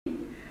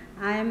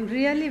I am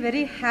really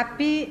very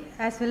happy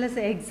as well as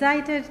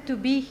excited to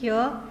be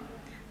here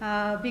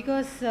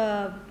because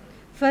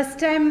first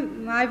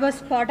time I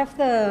was part of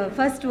the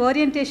first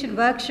orientation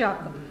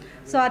workshop.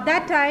 So at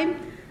that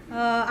time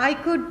I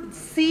could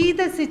see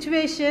the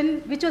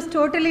situation which was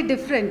totally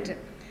different.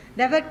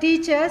 There were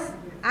teachers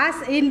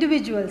as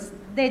individuals.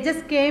 They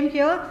just came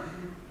here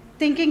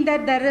thinking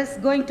that there is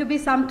going to be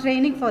some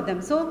training for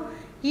them. So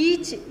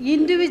each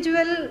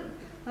individual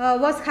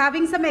was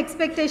having some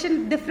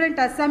expectation, different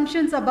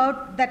assumptions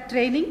about that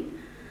training.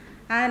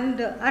 And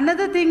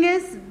another thing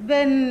is,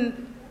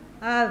 when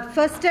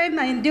first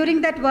time during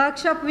that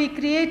workshop we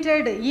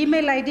created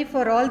email ID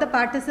for all the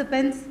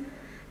participants,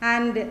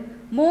 and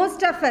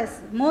most of us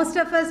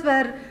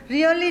were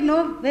really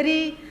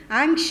very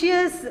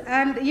anxious,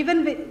 and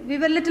even we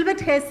were a little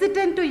bit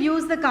hesitant to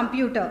use the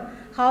computer.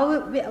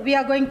 How we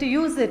are going to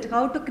use it,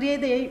 how to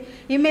create the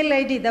email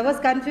ID. There was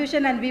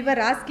confusion, and we were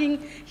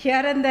asking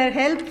here and there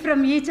help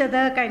from each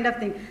other, kind of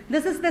thing.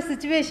 This is the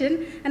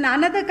situation. And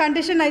another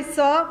condition I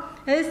saw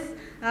is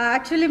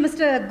actually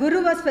Mr.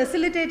 Guru was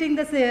facilitating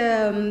this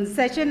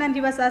session, and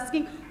he was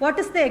asking what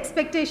is the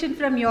expectation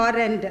from your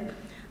end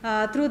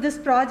through this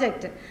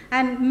project.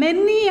 And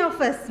many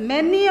of us,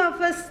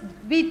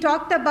 we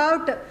talked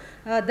about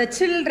the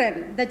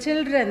children,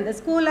 the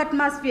school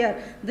atmosphere.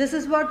 This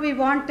is what we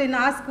want in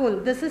our school.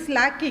 This is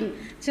lacking.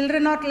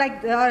 Children not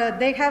like,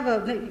 they have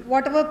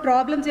whatever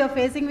problems you are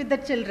facing with the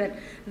children.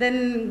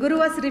 Then Guru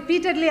was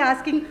repeatedly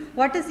asking,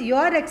 what is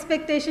your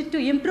expectation to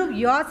improve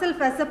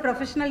yourself as a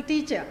professional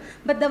teacher?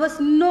 But there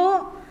was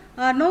no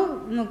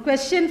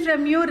question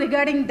from you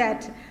regarding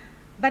that.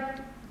 But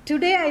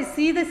today I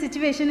see the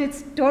situation,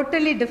 it's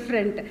totally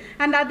different.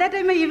 And at that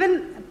time,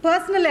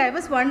 personally, I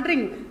was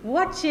wondering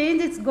what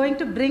change it's going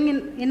to bring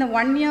in a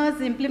 1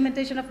 year's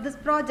implementation of this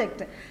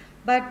project.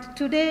 But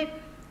today,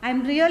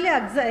 I'm really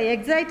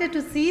excited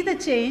to see the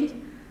change.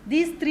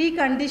 These three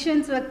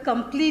conditions were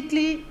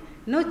completely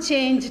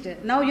changed.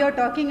 Now you're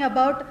talking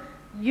about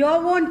your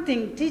own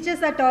thing.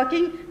 Teachers are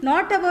talking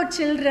not about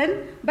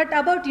children, but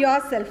about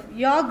yourself,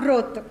 your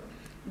growth.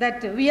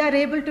 That we are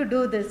able to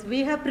do this,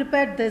 we have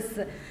prepared this,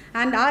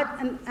 and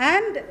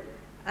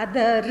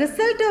the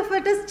result of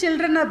it is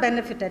children are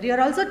benefited. You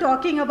are also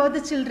talking about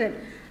the children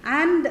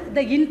and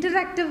the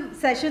interactive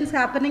sessions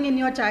happening in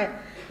your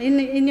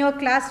in your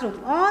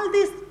classroom. All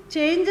these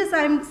changes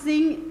I am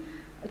seeing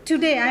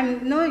today.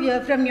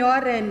 From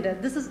your end.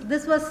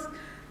 This was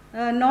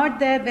not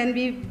there when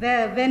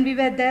we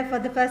were there for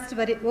the first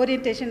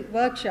orientation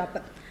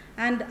workshop.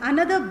 And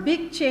another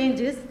big change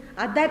is,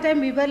 at that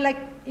time we were like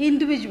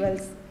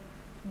individuals,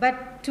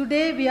 but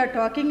today we are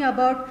talking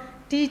about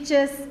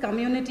teachers,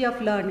 community of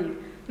learning.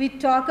 We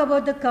talk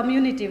about the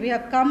community. We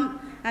have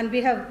come and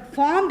we have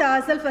formed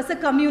ourselves as a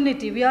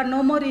community. We are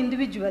no more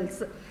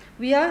individuals.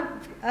 We have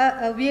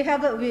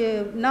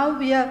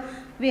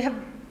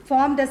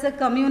formed as a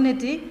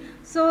community.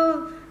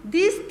 So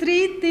these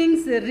three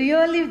things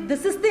really,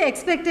 this is the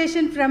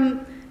expectation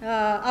from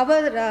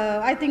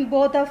I think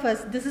both of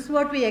us. This is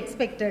what we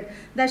expected.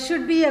 There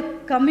should be a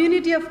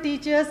community of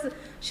teachers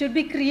should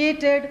be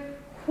created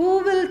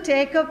who will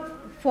take up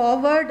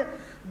forward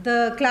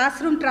the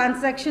classroom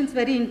transactions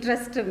very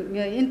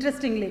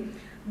interestingly,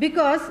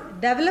 because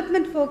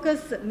development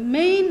focus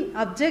main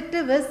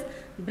objective is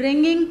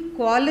bringing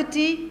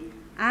quality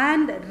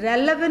and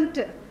relevant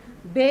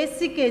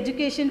basic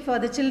education for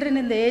the children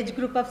in the age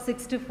group of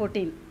 6 to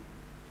 14.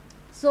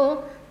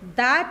 So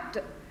that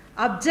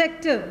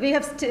objective, we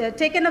have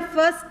taken a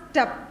first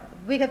step.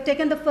 We have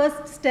taken the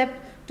first step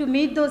to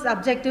meet those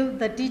objectives.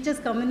 The teachers'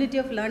 community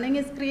of learning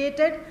is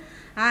created,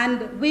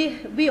 and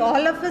we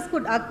all of us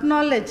could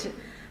acknowledge,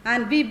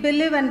 and we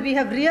believe, and we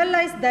have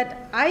realized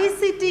that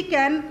ICT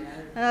can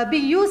be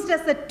used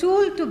as a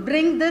tool to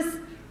bring this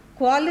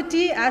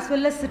quality as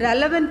well as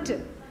relevant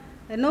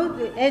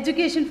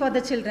education for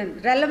the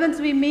children. Relevance,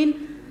 we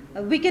mean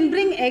we can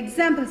bring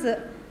examples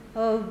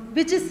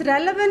which is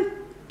relevant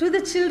to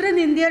the children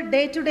in their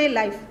day-to-day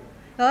life.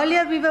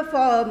 Earlier we were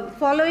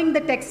following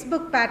the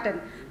textbook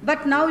pattern,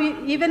 but now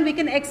even we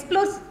can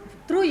explore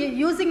through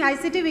using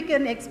ICT. We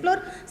can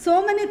explore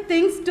so many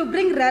things to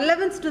bring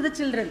relevance to the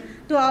children,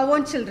 to our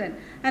own children.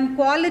 And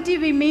quality,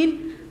 we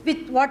mean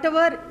with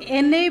whatever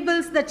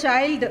enables the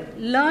child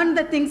learn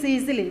the things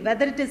easily,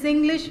 whether it is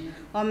English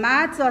or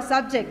maths or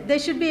subject, they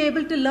should be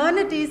able to learn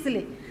it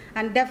easily.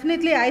 And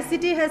definitely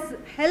ICT has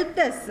helped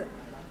us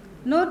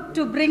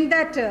to bring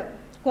that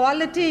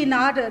quality in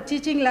our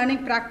teaching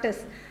learning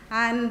practice.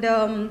 And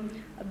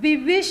we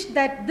wish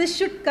that this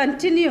should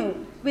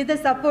continue with the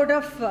support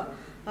of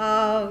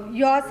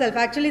yourself.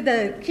 Actually,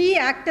 the key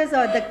actors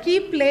or the key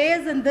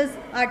players in this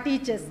are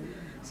teachers.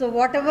 So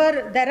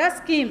whatever, there are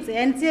schemes,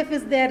 NCF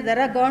is there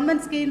are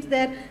government schemes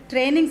there,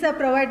 trainings are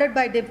provided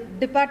by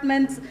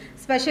departments,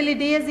 especially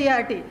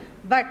DSERT.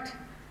 But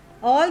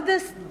all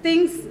these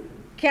things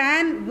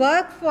can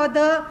work for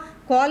the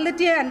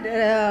quality and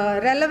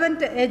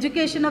relevant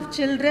education of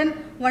children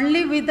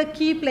only with the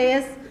key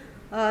players,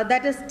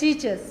 that is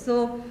teachers.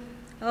 So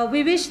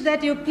we wish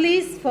that you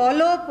please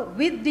follow up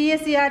with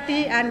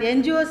DSCRT and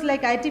NGOs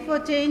like IT for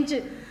Change,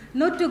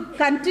 to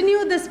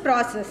continue this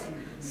process.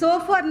 So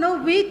far,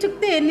 we took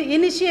the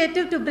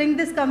initiative to bring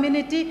this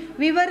community.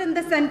 We were in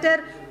the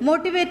center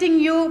motivating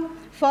you,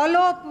 follow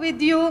up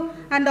with you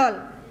and all.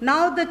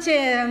 Now the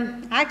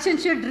action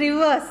should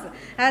reverse.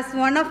 As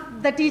one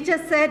of the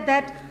teachers said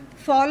that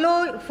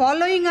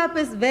following up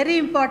is very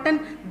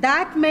important.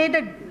 That made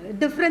a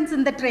difference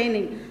in the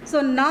training.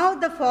 So now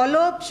the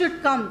follow-up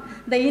should come.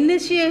 The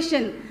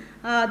initiation,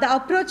 the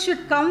approach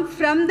should come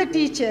from the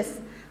teachers.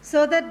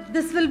 So that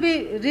this will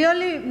be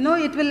really,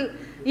 it will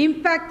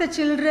impact the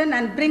children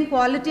and bring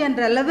quality and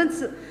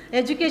relevance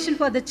education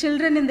for the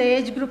children in the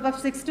age group of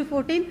 6 to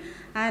 14.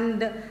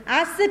 And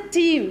as a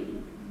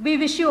team, we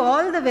wish you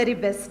all the very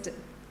best.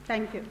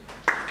 Thank you.